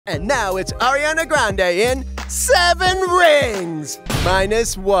And now it's Ariana Grande in 7 rings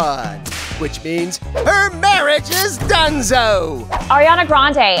 -1, which means her marriage is donezo. Ariana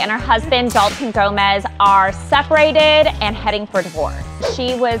Grande and her husband Dalton Gomez are separated and heading for divorce.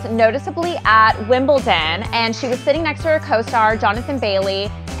 She was noticeably at Wimbledon, and she was sitting next to her co-star Jonathan Bailey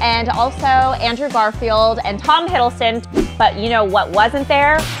and also Andrew Garfield and Tom Hiddleston. But you know what wasn't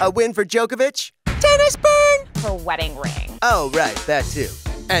there? A win for Djokovic? Tennis burn? Her wedding ring. Oh, right, that too.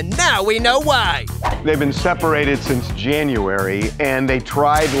 And now we know why. They've been separated since January, and they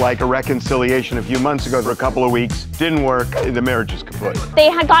tried like a reconciliation a few months ago for a couple of weeks. Didn't work. The marriage is kaput. They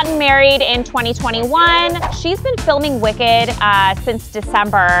had gotten married in 2021. She's been filming Wicked since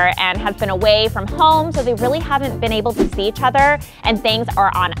December and has been away from home, so they really haven't been able to see each other, and things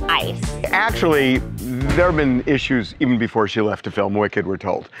are on ice. Actually, there have been issues even before she left to film Wicked, we're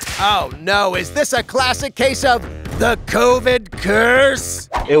told. Oh no, is this a classic case of the COVID curse?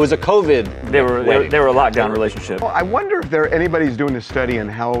 It was a COVID. They were a lockdown relationship. Well, I wonder if anybody's doing a study on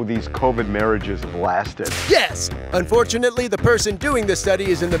how these COVID marriages have lasted. Yes! Unfortunately, the person doing the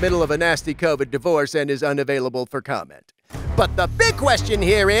study is in the middle of a nasty COVID divorce and is unavailable for comment. But the big question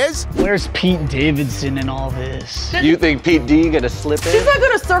here is... where's Pete Davidson in all this? You think Pete D gonna slip in? She's not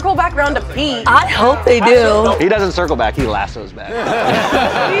gonna circle back around to Pete. I hope they do. He doesn't circle back, he lassos back.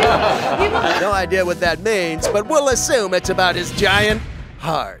 No idea what that means, but we'll assume it's about his giant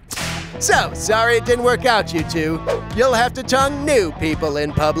heart. So, sorry it didn't work out, you two. You'll have to tongue new people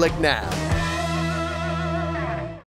in public now.